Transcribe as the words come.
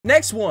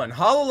Next one,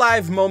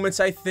 Hololive moments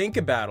I think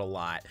about a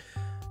lot.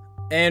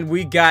 And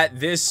we got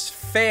this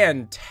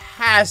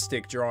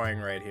fantastic drawing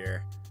right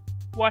here.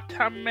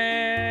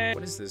 Watame.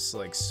 What is this,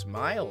 like,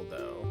 smile,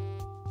 though?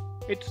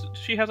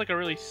 She has like a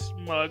really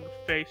smug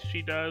face,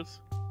 she does.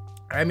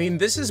 I mean,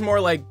 this is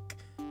more like,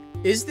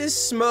 is this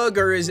smug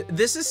or is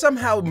this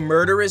somehow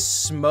murderous,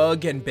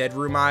 smug, and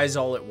bedroom eyes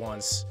all at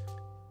once?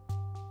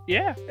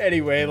 Yeah.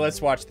 Anyway,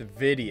 let's watch the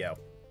video.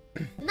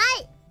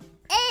 My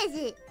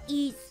age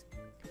is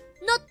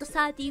not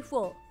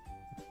 34.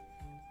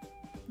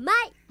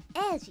 My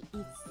age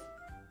is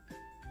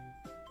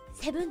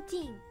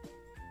 17.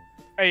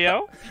 Hey,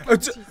 yo.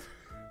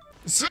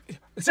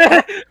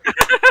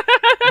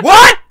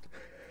 What?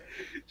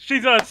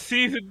 She's on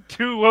season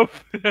 2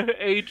 of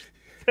age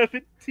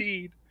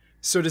 17.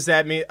 So does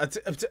that mean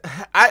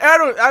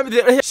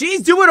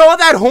she's doing all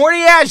that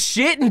horny ass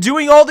shit and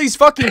doing all these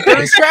fucking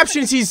thirst traps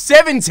since she's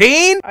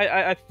 17?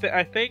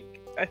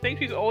 I think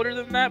she's older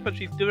than that, but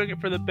she's doing it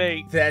for the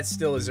bait. That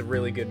still is a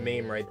really good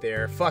meme right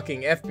there.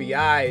 Fucking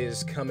FBI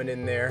is coming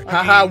in there.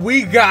 Haha,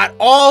 we got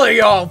all of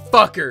y'all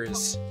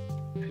fuckers.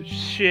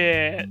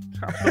 Shit.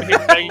 I'm gonna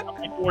hit banging on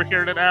my door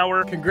here in an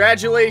hour.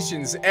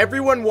 Congratulations,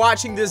 everyone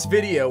watching this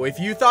video. If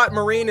you thought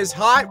Marine is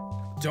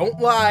hot, don't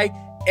lie.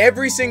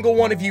 Every single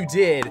one of you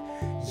did.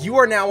 You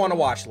are now on a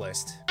watch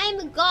list.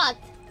 I'm God.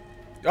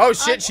 Oh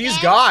shit, Okay. she's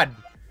God.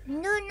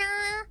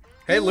 Luna.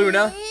 Hey,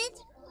 Luna.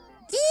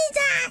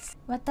 Jesus.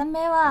 What?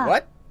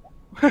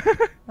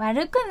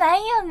 悪くな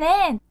いよ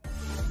ね.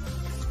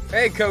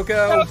 Hey,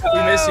 Coco.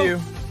 We miss you.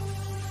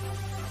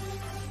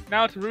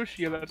 Now it's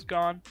Rushia that's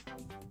gone.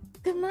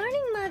 Good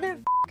morning,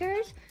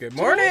 motherfuckers. Good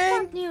morning. Today's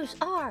top news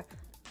are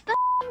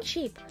f***ing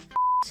sheep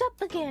f***s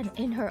up again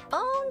in her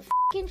own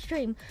f***ing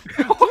stream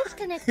by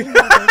disconnecting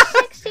over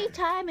 60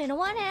 times in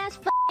one ass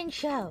f***ing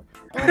show.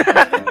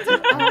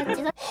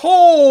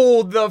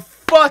 Hold the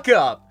fuck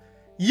up.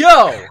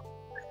 Yo.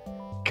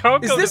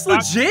 Coco Is this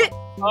legit?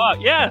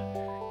 Yeah.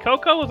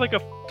 Coco was like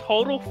a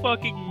total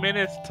fucking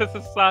menace to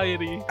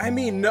society. I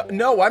mean,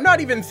 no, I'm not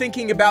even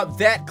thinking about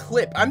that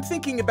clip. I'm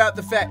thinking about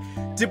the fact,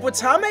 did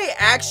Watame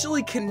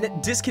actually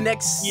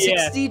disconnect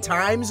 60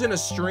 times in a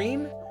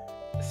stream?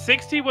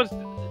 60 was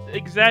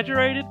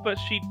exaggerated, but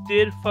she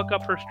did fuck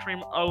up her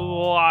stream a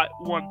lot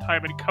one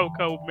time, and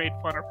Coco made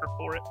fun of her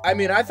for it. I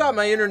mean, I thought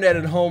my internet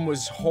at home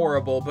was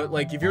horrible, but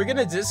like, if you're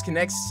gonna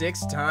disconnect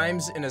 6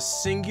 times in a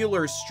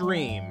singular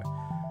stream,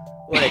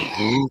 like...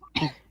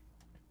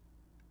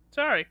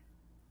 Sorry.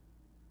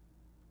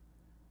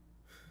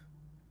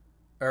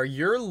 Are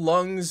your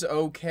lungs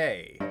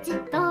okay?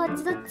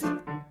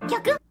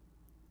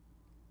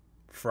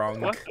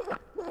 Frong. What?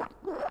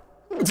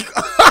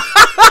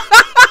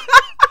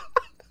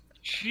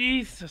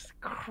 Jesus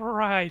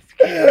Christ,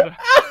 kid.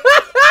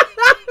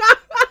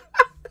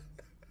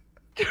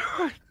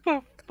 What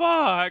the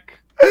fuck?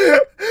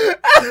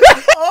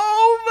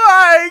 Oh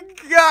my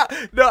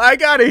god! No, I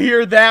gotta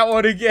hear that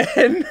one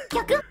again.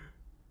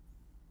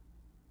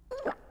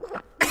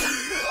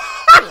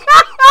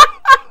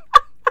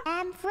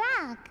 I'm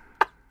frog.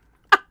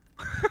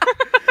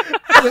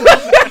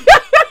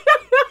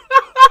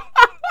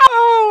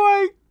 Oh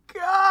my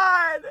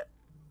god!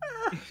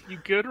 You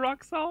good,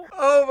 Roxalt?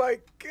 Oh my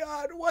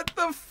god, what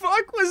the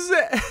fuck was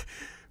that?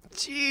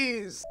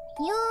 Jeez.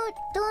 You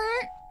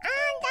don't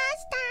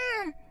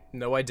understand.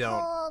 No, I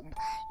don't.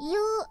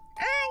 You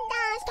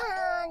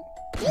understand.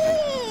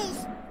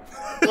 Please.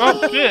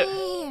 Oh shit!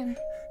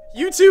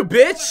 You too,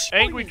 bitch!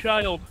 Angry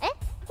child.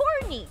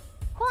 Horny.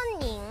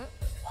 Horny.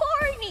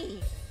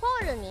 Horny.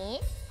 Horny.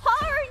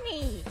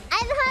 Horny.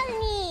 I'm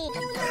horny.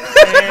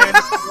 And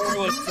it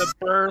was the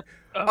birth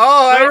of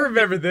Oh, I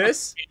remember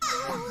this.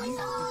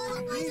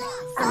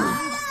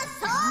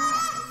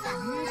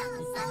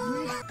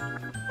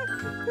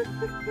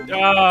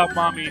 Ah,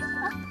 mommy.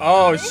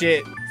 Oh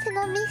shit.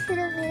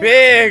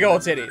 Big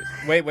old titties.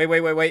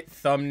 Wait.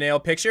 Thumbnail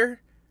picture?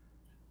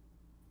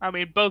 I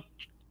mean, both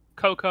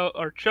Coco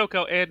or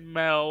Choco and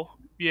Mel.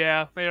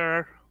 Yeah, they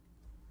are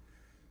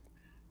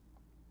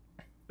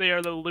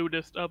the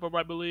lewdest of them,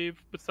 I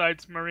believe.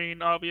 Besides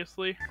Marine,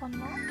 obviously.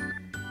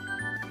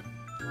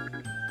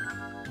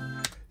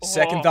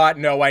 Second thought,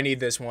 no, I need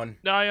this one.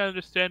 Now I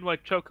understand why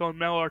Choco and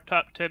Mel are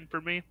top 10 for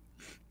me.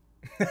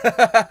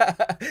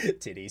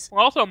 Titties.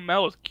 Also,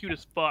 Mel is cute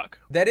as fuck.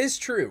 That is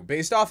true.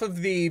 Based off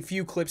of the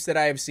few clips that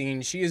I have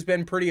seen, she has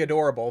been pretty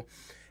adorable.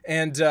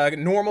 And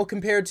normal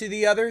compared to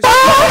the others.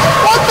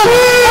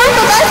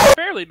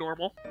 Fairly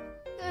normal.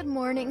 Good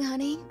morning,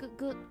 honey.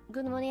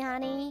 Good morning,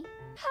 honey.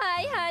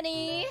 Hi,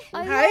 honey.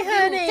 Hi,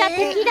 honey.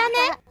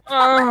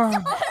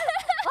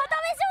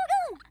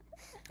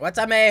 What's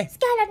up, May?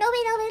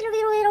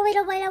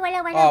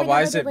 Oh,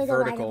 why is it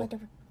vertical?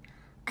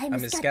 I'm a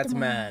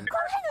Scatman.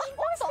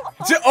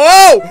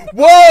 Oh!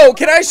 Whoa!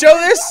 Can I show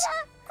this?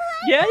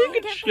 Yeah, you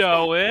can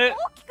show it.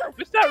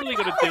 It's not really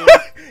gonna do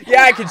it.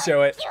 Yeah, I can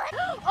show it.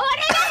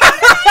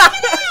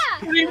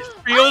 It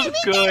feels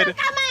good.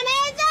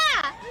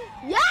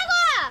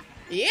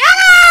 Yeah!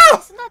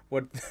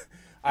 What?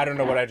 I don't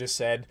know what I just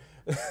said.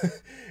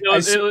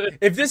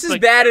 If this is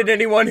bad and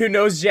anyone who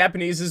knows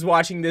Japanese is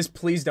watching this,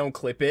 please don't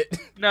clip it.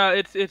 No,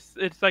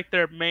 it's like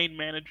their main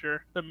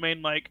manager, the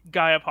main like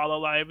guy of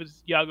Hololive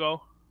is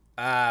Yago.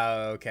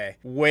 Ah, okay.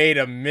 Wait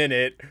a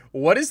minute.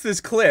 What is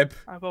this clip?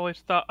 I've always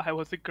thought I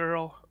was a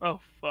girl. Oh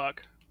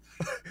fuck.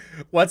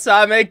 What's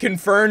Ame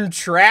confirmed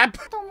trap?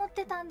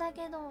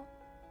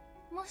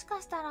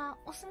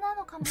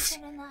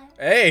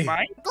 Hey.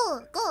 Mine? Go,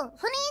 go.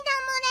 Freedom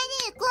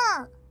ready,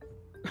 go.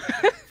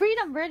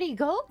 Freedom ready,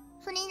 go?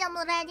 Freedom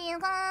ready,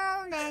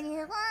 go, ready,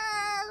 go.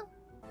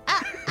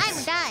 Ah,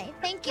 I'm die.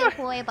 Thank you,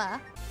 forever.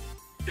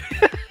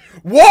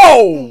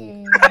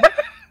 Whoa!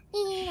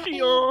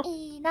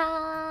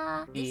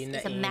 This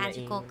is a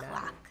magical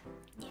clock.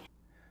 Yeah.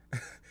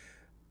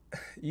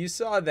 You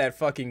saw that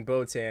fucking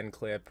Botan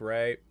clip,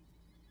 right?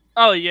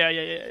 Oh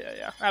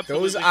yeah.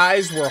 Absolutely. Those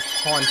eyes were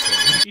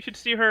haunting. You should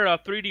see her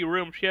 3D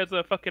room. She has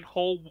a fucking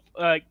whole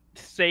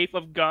safe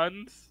of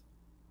guns.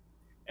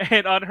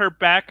 And on her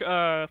back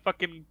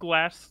fucking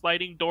glass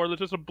sliding door, there's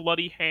just a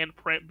bloody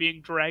handprint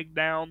being dragged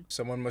down.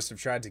 Someone must have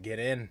tried to get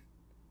in.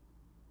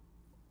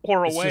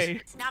 Or away.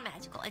 It's not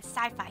magical. It's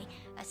sci-fi.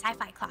 A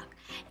sci-fi clock.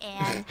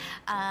 And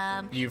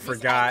you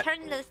forgot. I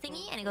turn the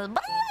thingy and it goes.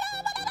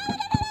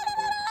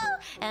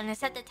 And I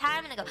set the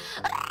time and I go.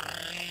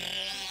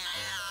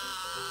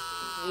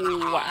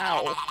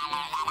 Wow.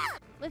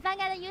 We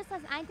found out a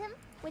useless item,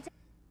 which.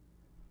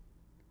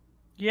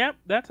 Yep,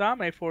 that's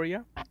Ame for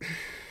you.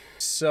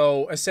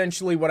 So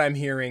essentially, what I'm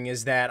hearing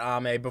is that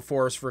Ame,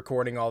 before us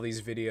recording all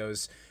these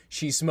videos,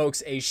 she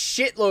smokes a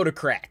shitload of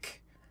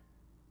crack.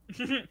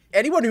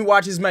 Anyone who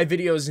watches my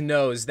videos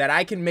knows that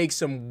I can make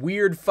some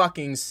weird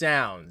fucking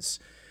sounds.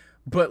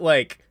 But,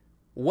 like,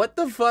 what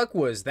the fuck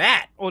was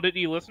that? Oh, did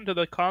you listen to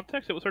the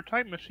context? It was her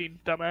time machine,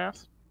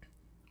 dumbass.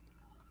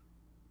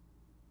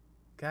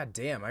 God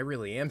damn, I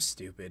really am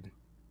stupid.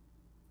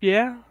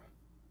 Yeah.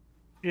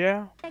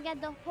 Yeah. I get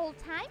the whole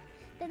time,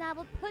 then I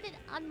will put it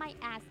on my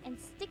ass and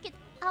stick it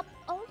up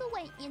all the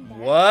way in there.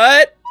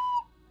 What?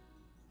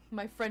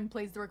 My friend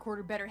plays the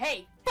recorder better.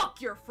 Hey, fuck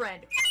your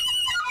friend!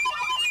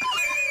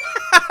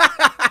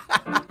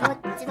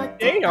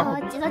 Damn.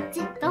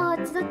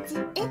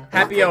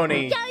 Happy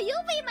Oni. Can you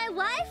be my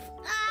wife?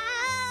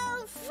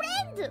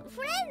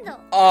 Friend.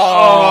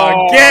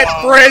 Oh,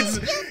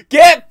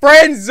 get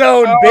friend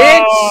zone,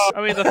 bitch.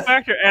 I mean, the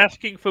fact you're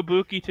asking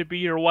Fubuki to be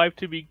your wife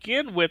to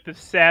begin with is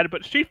sad,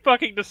 but she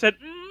fucking just said,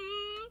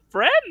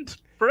 friend.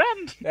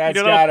 That's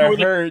you know, gotta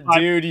hurt,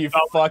 dude, you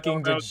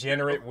fucking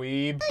degenerate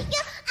weeb. I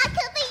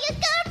could be your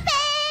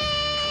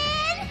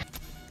girlfriend.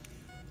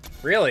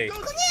 Really?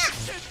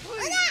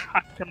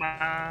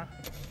 Hakama.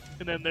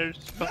 And then there's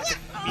fucking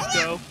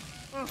Miko.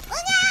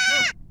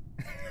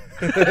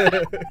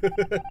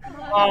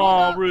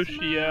 Oh,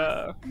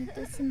 Rushia.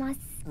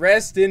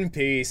 Rest in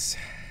peace.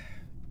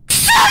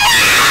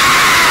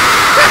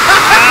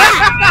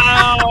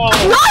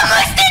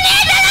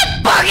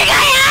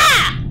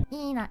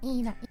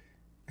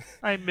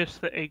 I miss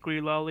the angry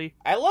lolly.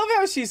 I love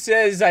how she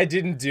says I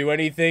didn't do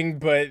anything,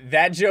 but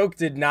that joke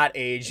did not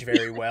age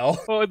very well.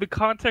 Well, in the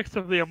context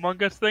of the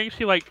Among Us thing,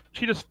 she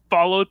just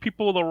followed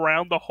people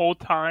around the whole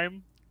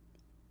time.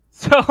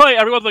 So like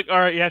everyone's like, all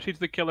right, yeah, she's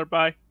the killer.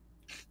 Bye.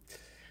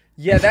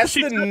 Yeah, that's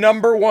the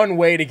 #1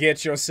 way to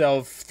get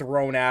yourself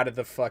thrown out of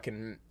the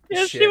fucking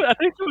shit. I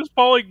think she was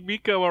following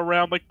Miko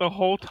around like the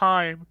whole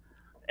time.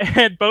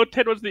 And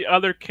Botan was the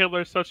other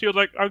killer, so she was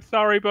like, I'm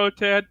sorry,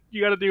 Botan,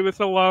 you gotta do this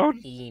alone.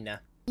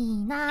 Ina.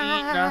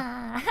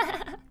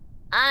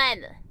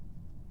 I'm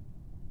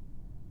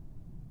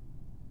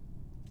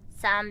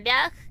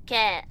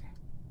 300K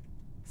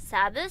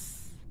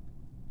subs.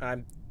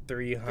 I'm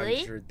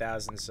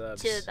 300,000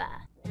 subs. Tuba.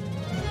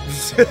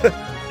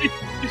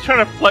 He's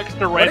trying to flex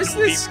the random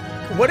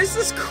What is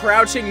this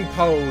crouching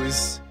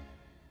pose?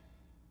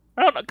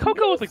 I don't know.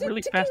 Coco was like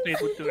really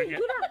fascinated with doing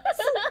it.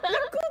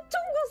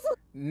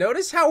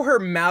 Notice how her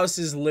mouse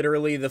is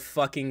literally the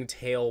fucking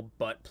tail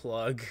butt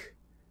plug.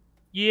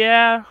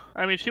 Yeah,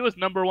 I mean, she was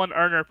 #1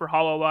 earner for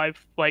Hololive,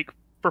 like,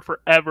 for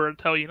forever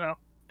until, you know,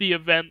 the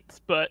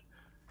events, but...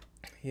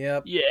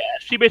 Yep. Yeah,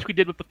 she basically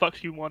did what the fuck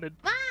she wanted.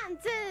 1,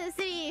 2,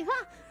 3, 4.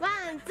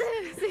 1,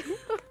 2, 3,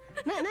 4.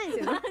 何です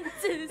よ。1,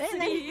 2,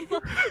 3, 4.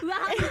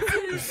 1,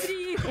 2,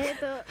 3,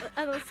 4.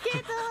 スケ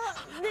ート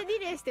でリ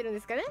レーしてるんで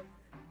すかね。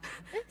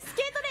ス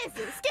ケートレ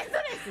ース。ちょっと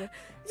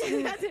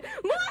待って。も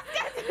う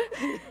使ってる。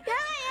や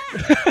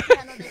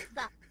ばい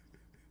や。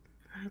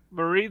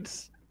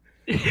Marines.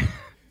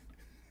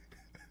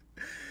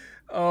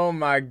 Oh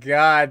my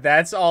god,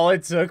 that's all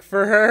it took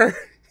for her?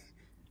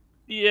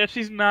 Yeah,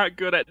 she's not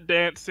good at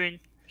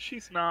dancing.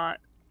 She's not.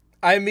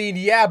 I mean,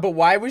 yeah, but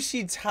why was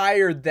she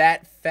tired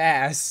that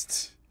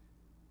fast?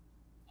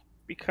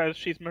 Because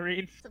she's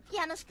Marine. ピ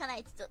アノしかな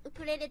い。ちょっとウ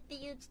クレレって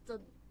いうちょっ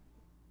と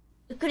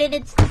ウクレ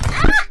レ。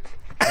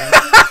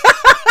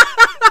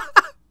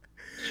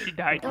She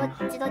died.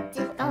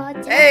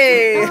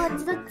 Hey!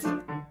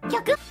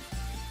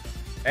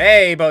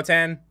 Hey,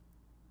 Botan.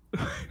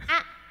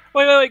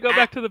 Wait, go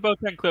back to the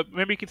Botan clip.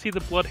 Maybe you can see the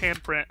blood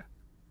handprint.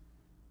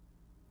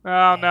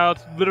 Oh no,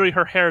 it's literally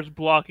her hair is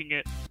blocking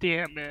it.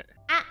 Damn it.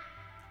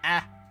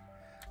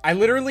 I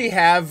literally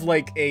have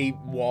like a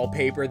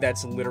wallpaper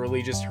that's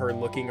literally just her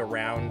looking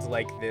around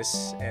like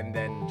this and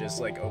then just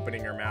like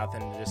opening her mouth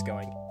and just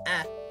going,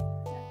 ah.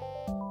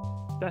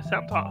 That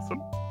sounds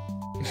awesome.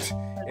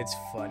 It's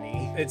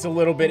funny. It's a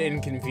little bit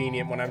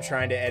inconvenient when I'm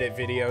trying to edit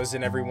videos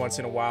and every once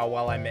in a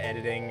while I'm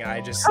editing, I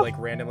just like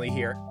randomly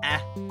hear,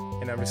 ah.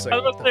 And I'm just like, I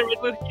was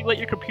gonna say, you let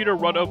your computer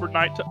run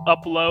overnight to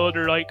upload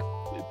or like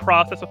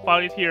process a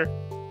file, you hear,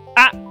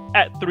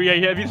 at 3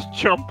 a.m. you just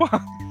jump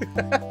on.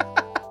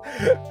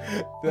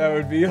 That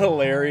would be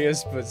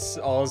hilarious, but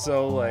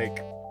also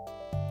like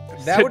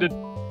that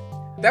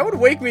would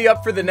wake me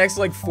up for the next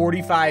like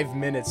 45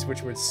 minutes,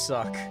 which would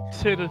suck.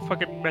 Send a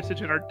fucking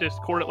message in our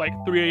Discord at like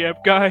 3 a.m.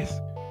 Guys,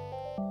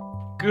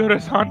 good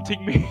is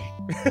haunting me.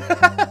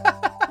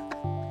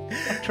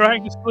 I'm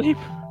trying to sleep.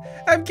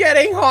 I'm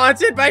getting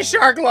haunted by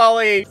Shark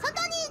Lolly.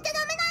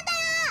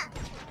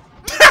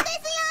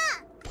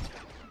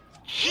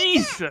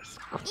 Jesus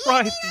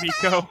Christ,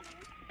 Miko.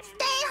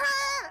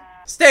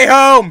 Stay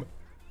home!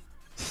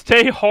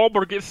 Stay home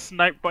or get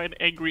sniped by an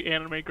angry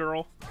anime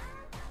girl.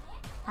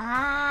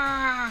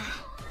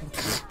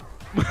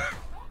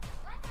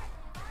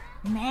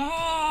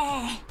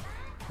 Meh.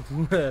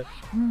 Meh.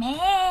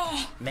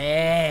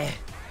 Meh.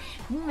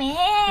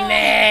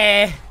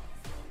 Meh.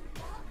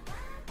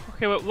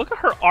 Okay, but look at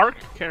her arc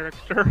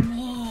character.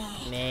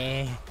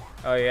 Meh.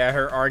 Oh yeah,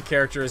 her art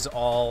character is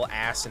all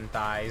ass and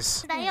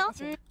thighs.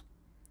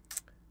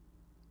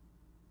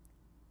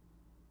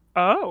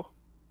 Oh.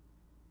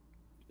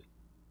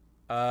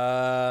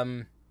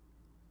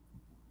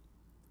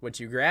 What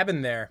you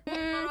grabbing there?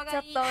 I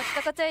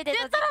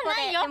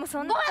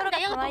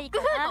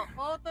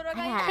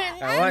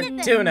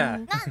want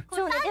tuna.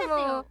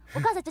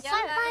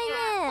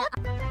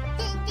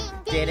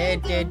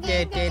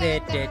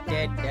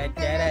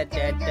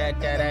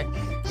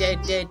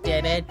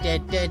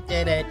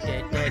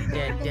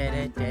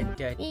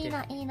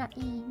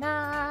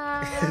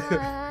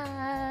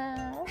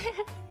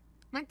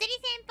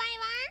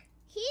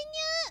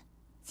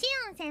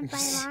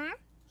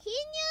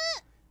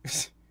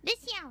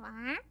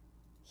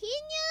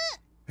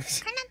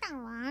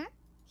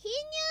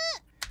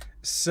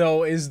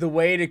 So is the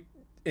way to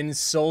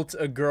insult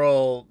a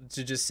girl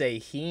to just say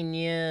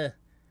Hinya?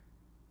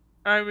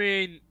 I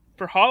mean,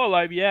 for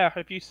Hololive, yeah.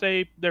 If you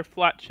say they're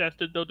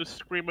flat-chested, they'll just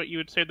scream at you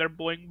and say they're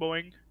boing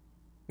boing.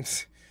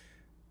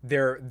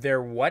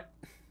 They're what?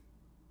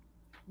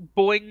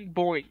 Boing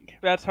boing.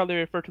 That's how they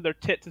refer to their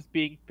tits as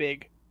being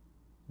big.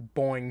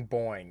 Boing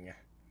boing.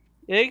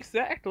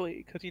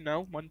 Exactly, because you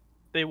know when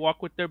they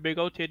walk with their big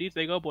old titties,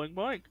 they go boing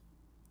boing.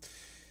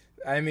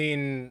 I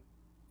mean,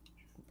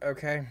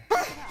 okay.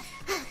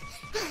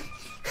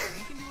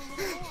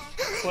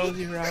 Close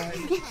your eyes.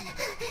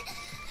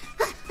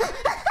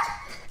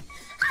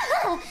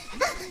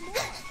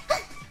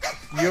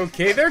 You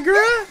okay there,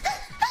 girl?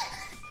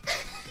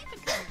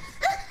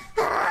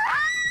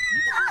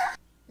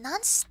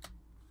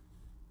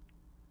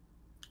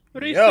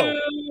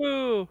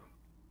 Yo.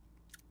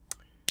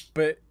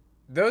 But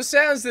those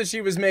sounds that she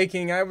was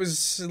making, I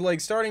was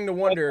like starting to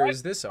wonder,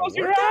 is this a Close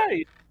your workout?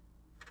 eyes.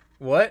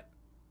 What?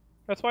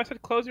 That's why I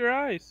said close your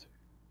eyes.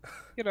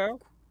 You know,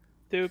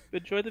 to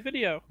enjoy the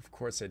video. Of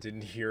course I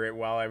didn't hear it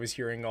while I was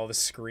hearing all the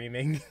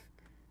screaming.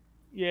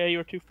 Yeah, you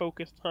were too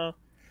focused, huh?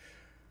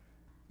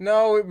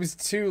 No, it was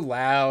too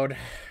loud.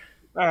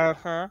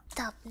 Uh-huh.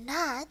 Stop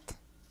not.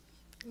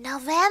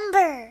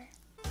 November.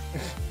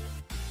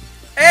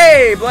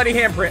 Hey, bloody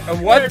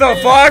handprint. What the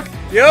fuck?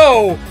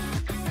 Yo!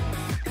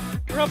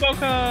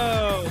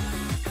 Roboco!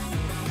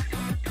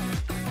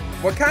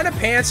 What kind of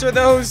pants are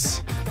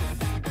those?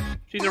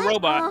 She's a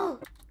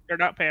robot. They're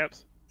not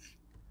pants.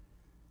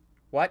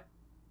 What?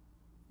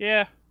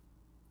 Yeah.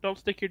 Don't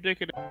stick your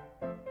dick in it.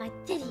 My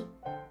titty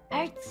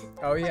hurts.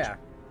 Oh, yeah.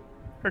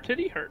 Her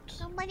titty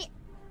hurts.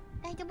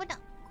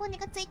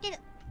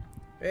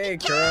 Hey,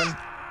 Karen.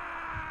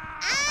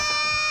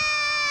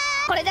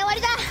 これで終わ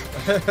りだ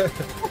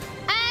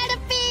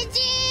RPG!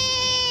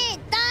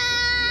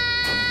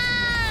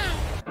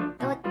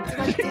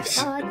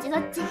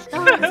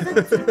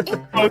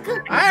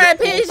 Okay.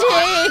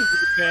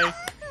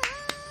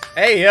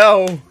 Hey,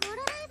 yo!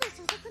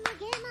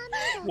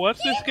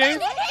 What's this game?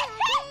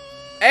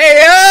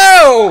 Hey,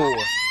 yo!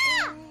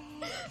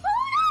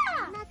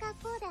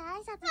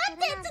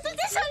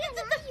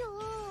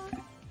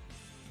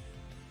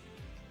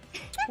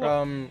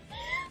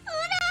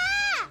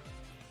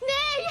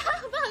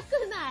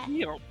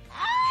 Yo,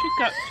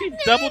 she's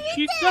double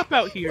cheeked up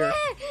out here.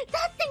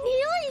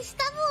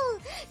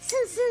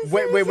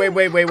 Wait,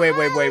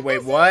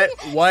 what?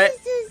 What?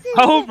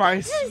 Oh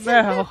my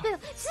smell.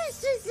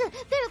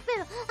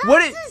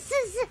 What is...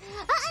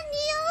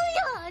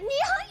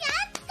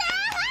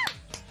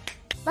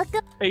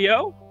 Hey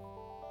yo.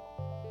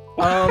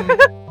 I'm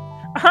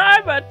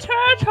a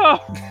turtle.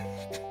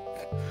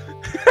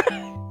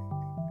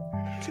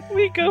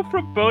 We go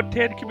from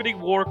Botan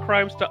committing war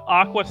crimes to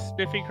Aqua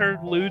sniffing her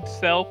lewd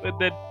self, and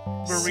then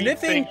Marine Sniffing,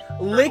 saying,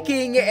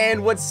 licking,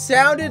 and what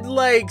sounded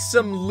like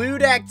some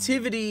lewd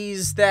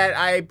activities that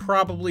I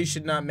probably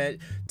should not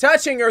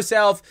touching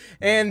herself,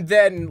 and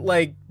then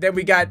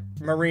we got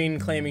Marine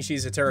claiming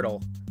she's a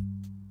turtle.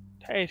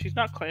 Hey, she's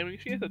not claiming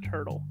she is a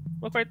turtle.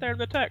 Look right there in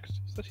the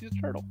text. It says she's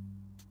a turtle.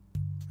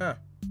 Huh.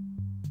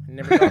 I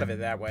never thought of it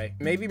that way.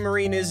 Maybe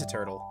Marine is a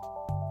turtle.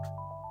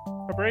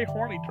 A very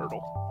horny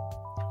turtle.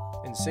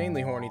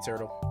 Insanely horny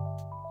turtle.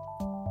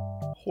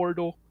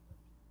 Hordle.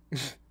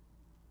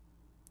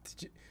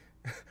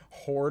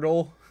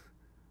 Hordle?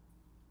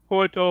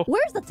 Hordle.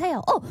 Where's the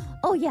tail?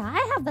 Oh yeah, I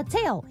have the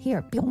tail.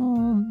 Here.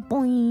 Boing,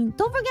 boing.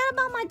 Don't forget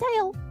about my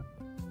tail.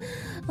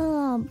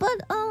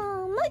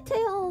 My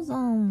tail's,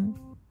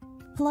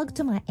 plugged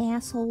to my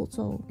asshole,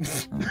 so you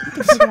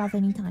can take it off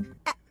anytime.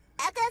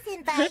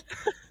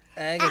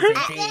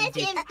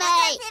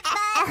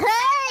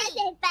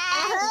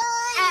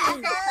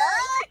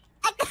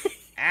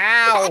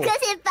 Ow!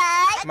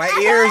 My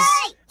ears!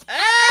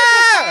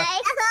 Ah!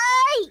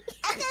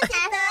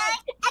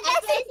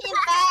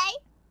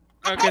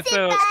 Okay,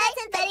 so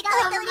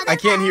I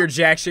can't hear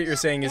jack shit you're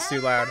saying is too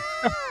loud.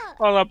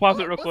 hold on, pause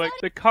it real quick.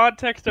 The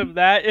context of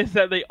that is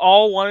that they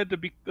all wanted to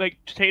be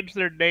change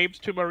their names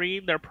to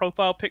Marine, their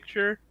profile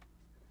picture,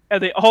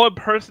 and they all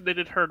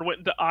impersonated her and went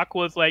into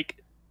Aqua's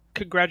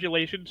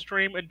congratulations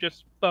stream and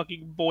just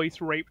fucking voice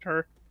raped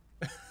her.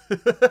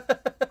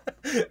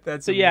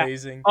 That's so,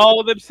 amazing. Yeah, all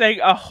of them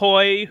saying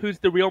ahoy, who's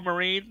the real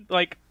Marine,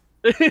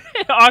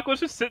 Aqua's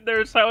just sitting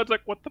there in silence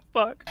what the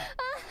fuck?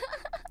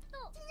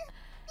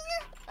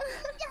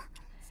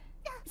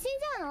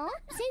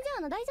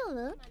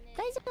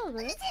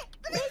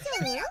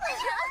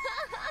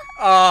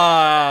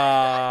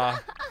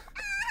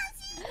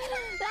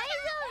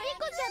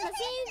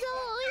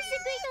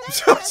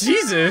 Oh,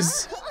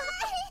 Jesus!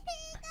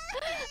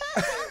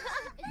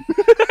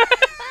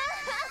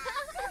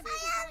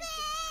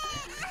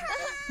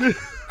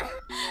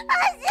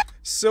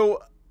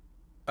 So,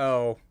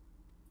 oh.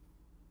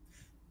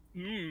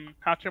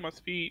 Hachima's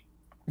feet.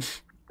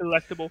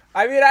 Delectable.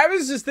 I mean, I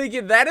was just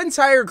thinking, that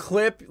entire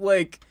clip,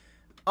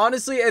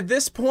 honestly, at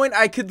this point,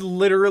 I could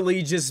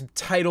literally just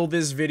title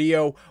this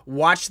video,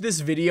 "Watch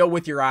this video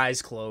with your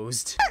eyes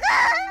closed."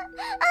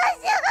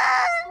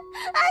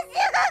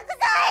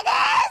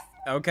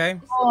 Okay.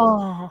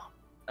 Oh.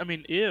 I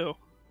mean, ew.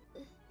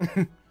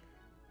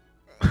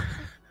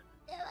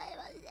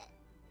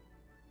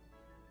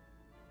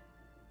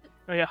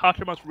 Oh yeah,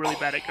 Hachima's really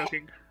bad at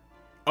cooking.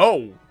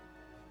 Oh.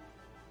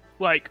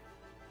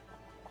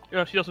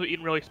 She's also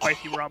eating really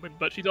spicy ramen,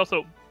 but she's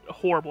also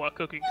horrible at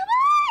cooking.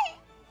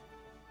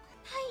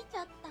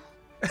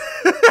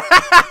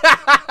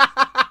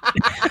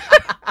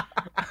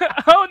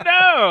 Oh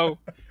no!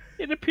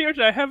 It appears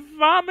I have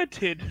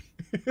vomited.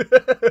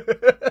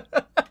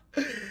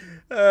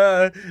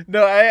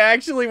 No, I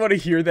actually want to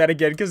hear that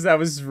again because that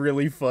was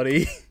really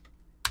funny.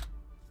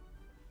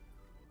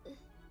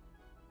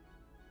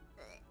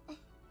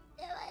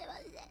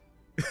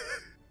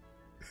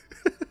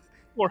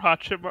 Poor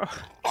Hachima.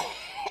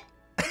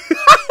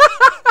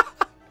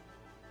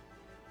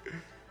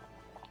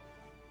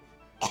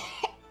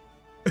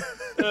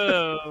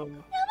 Oh.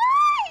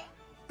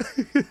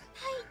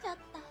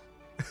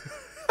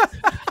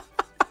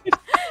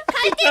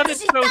 It sounded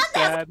so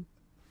sad.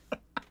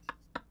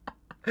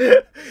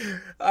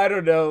 I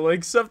don't know,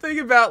 something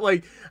about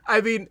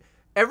I mean,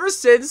 ever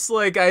since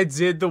I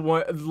did the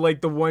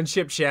one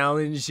chip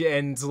challenge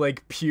and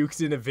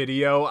puked in a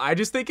video, I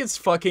just think it's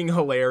fucking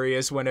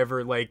hilarious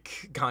whenever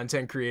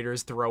content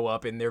creators throw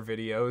up in their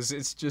videos.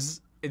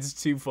 It's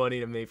too funny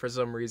to me for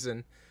some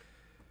reason.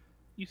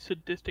 You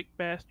sadistic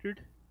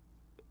bastard.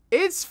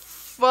 It's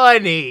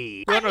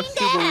funny. Run a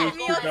Subaru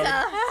too,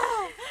 though.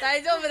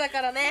 大丈夫だ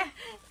からね。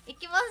い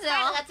きますよ。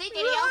がついて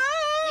るよ。い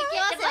き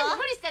ますよ。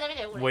無理してダメ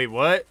だよこれ。 Wait,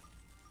 what?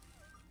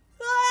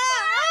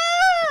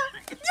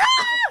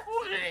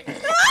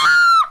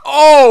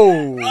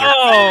 Oh!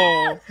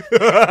 Oh!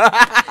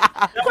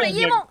 That was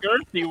a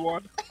girthy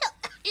one.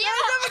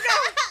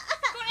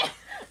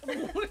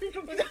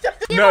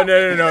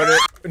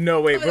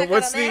 No, wait, but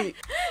what's the...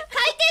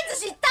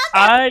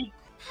 I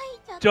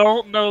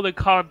don't know the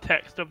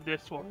context of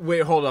this one.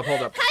 Wait, hold up.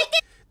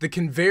 The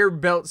conveyor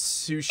belt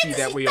sushi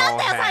that we all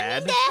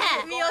had.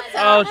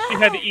 Oh, she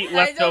had to eat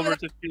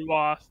leftovers if she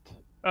lost.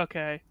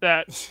 Okay,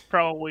 that's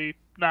probably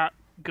not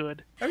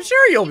good. I'm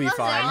sure you'll be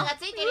fine.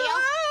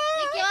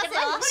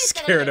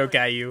 Scared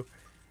Okayu.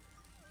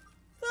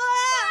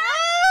 Oh.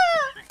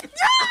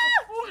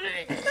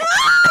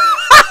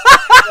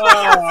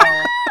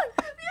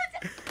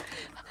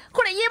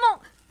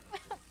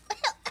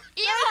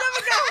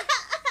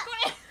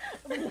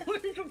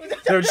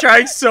 They're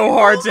trying so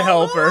hard to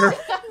help her.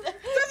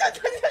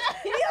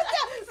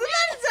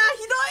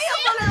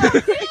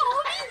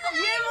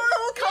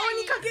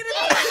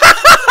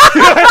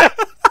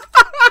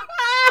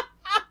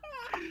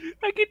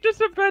 I can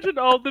just imagine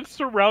all all of them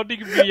surrounding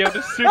Mia, the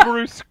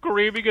Subaru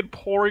screaming and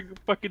pouring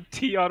fucking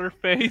tea on her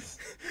face.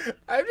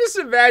 I'm just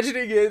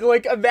imagining it.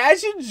 Like,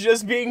 imagine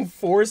just being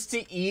forced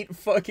to eat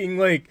fucking,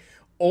 like,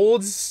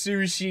 old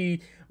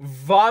sushi,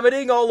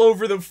 vomiting all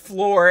over the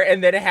floor,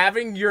 and then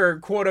having your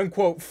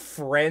quote-unquote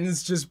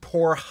friends just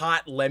pour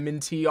hot lemon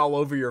tea all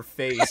over your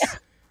face.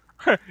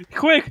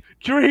 Quick,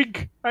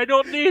 drink! I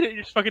don't need it!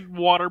 You're just fucking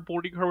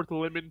waterboarding her with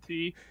lemon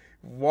tea.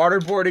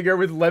 Waterboarding her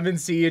with lemon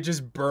tea and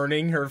just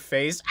burning her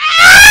face.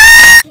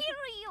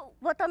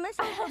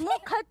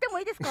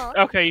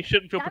 Okay, you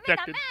shouldn't feel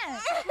protected.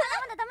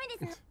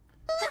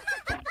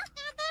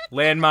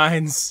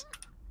 Landmines.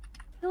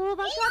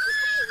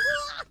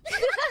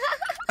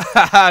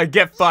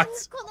 Get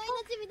fucked.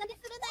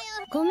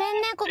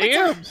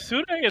 Damn,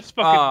 Sune is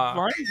fucking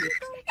blind.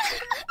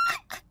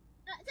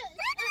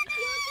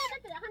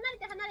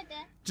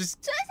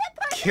 Just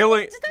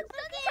killing.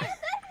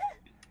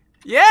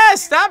 Yeah,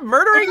 stop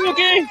murdering.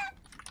 Fubuki!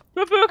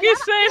 Fubuki,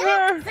 save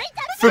her!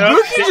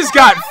 Fubuki just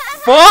got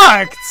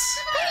fucked.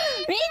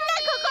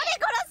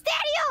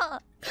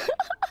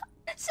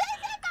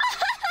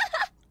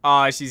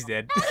 Aw, she's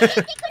dead.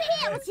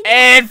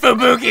 And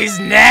Fubuki's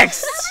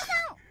next.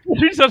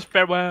 She says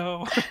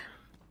farewell.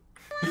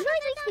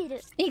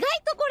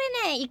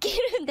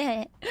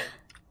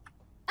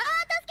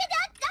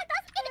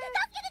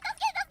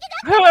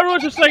 How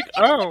everyone's just like,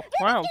 oh,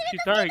 wow,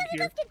 she's dying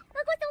here.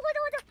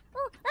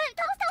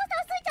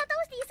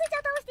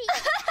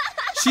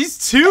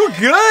 She's too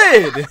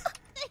good.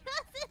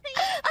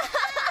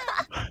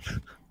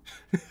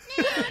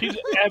 She's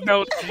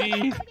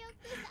MLG.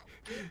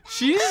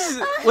 She's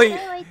like,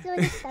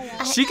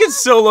 she could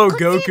solo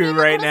Goku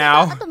right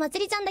now.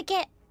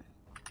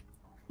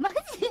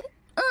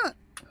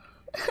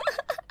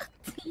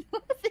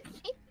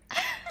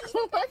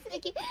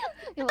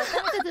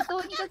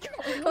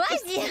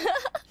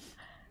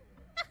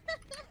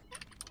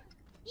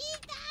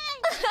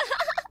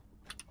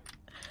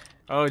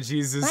 Oh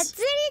Jesus.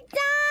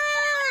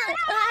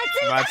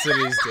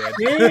 Matsuri's dead.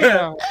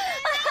 Yeah.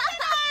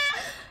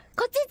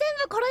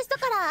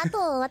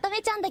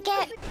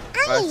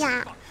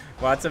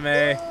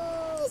 Watame.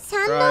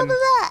 Run.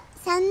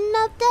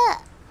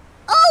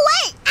 Oh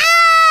wait!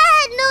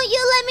 No,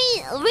 you let me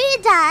read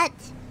that.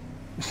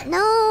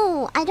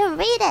 No, I don't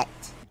read it.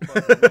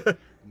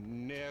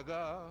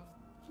 Nigga.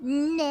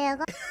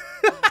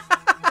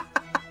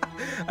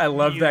 I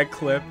love that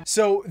clip.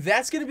 So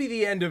that's gonna be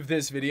the end of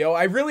this video.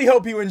 I really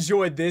hope you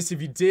enjoyed this.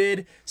 If you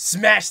did,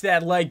 smash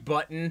that like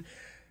button.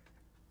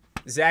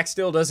 Zach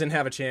still doesn't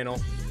have a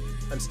channel.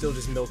 I'm still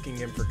just milking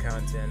him for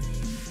content.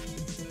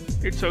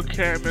 It's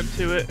okay, I'm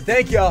into it.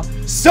 Thank y'all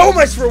so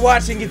much for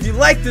watching. If you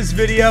liked this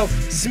video,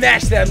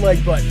 smash that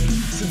like button.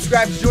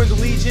 Subscribe to join the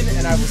Legion,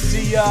 and I will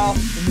see y'all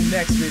in the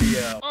next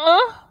video.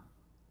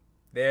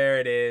 There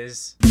it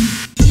is.